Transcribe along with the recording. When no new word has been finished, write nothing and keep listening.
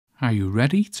Are you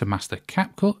ready to master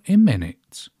CapCut in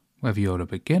minutes? Whether you're a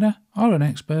beginner or an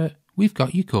expert, we've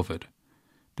got you covered.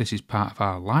 This is part of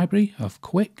our library of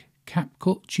quick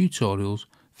CapCut tutorials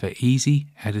for easy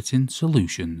editing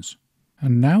solutions.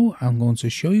 And now I'm going to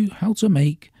show you how to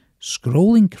make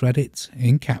scrolling credits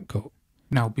in CapCut.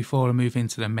 Now before I move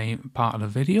into the main part of the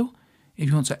video, if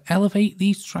you want to elevate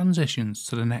these transitions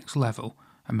to the next level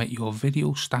and make your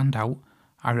video stand out,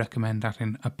 I recommend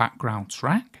adding a background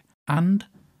track and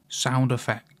sound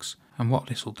effects. And what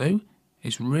this will do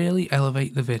is really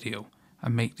elevate the video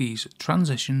and make these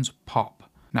transitions pop.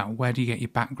 Now where do you get your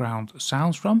background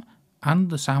sounds from and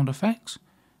the sound effects?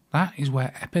 That is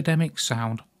where Epidemic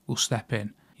Sound will step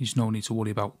in. There's no need to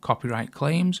worry about copyright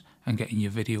claims and getting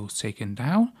your videos taken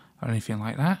down or anything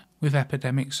like that with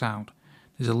Epidemic Sound.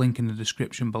 There's a link in the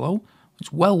description below.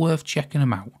 It's well worth checking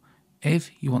them out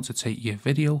if you want to take your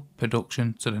video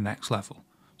production to the next level.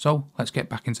 So let's get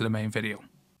back into the main video.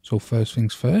 So first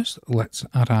things first, let's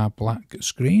add our black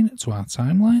screen to our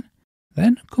timeline.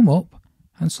 Then come up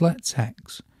and select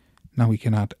text. Now we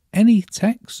can add any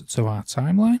text to our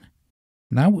timeline.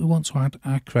 Now we want to add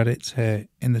our credits here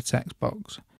in the text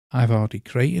box. I've already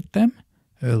created them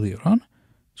earlier on,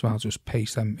 so I'll just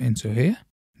paste them into here.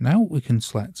 Now we can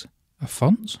select a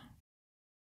font.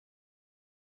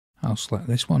 I'll select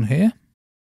this one here.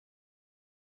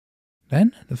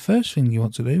 Then the first thing you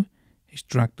want to do is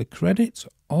drag the credits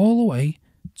all the way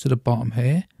to the bottom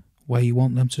here where you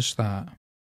want them to start.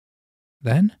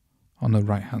 Then on the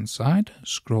right hand side,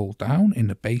 scroll down in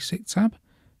the basic tab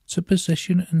to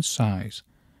position and size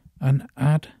and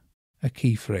add a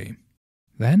keyframe.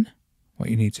 Then what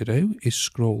you need to do is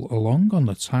scroll along on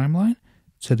the timeline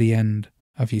to the end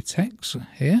of your text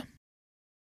here.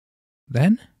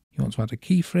 Then you want to add a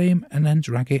keyframe and then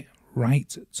drag it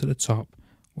right to the top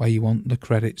where you want the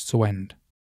credits to end.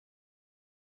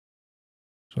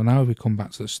 So now if we come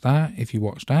back to the start, if you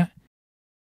watch that,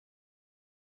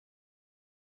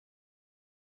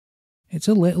 it's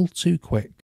a little too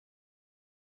quick.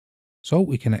 So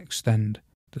we can extend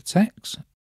the text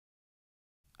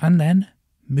and then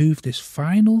move this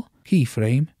final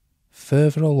keyframe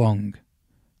further along.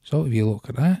 So if you look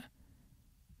at that,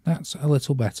 that's a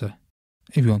little better.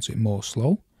 If you want it more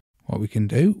slow, what we can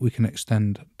do, we can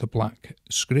extend the black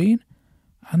screen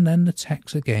and then the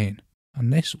text again,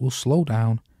 and this will slow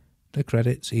down the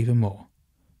credits even more.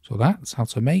 So that's how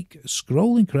to make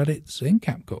scrolling credits in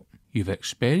CapCut. You've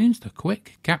experienced a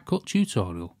quick CapCut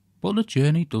tutorial, but the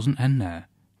journey doesn't end there.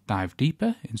 Dive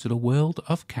deeper into the world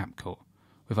of CapCut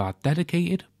with our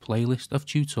dedicated playlist of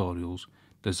tutorials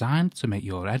designed to make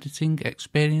your editing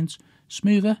experience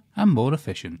smoother and more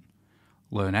efficient.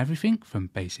 Learn everything from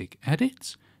basic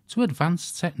edits to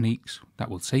advanced techniques that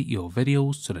will take your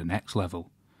videos to the next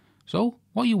level. So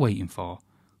what are you waiting for?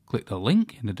 Click the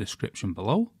link in the description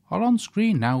below or on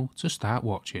screen now to start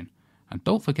watching. And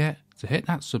don't forget to hit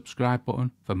that subscribe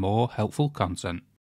button for more helpful content.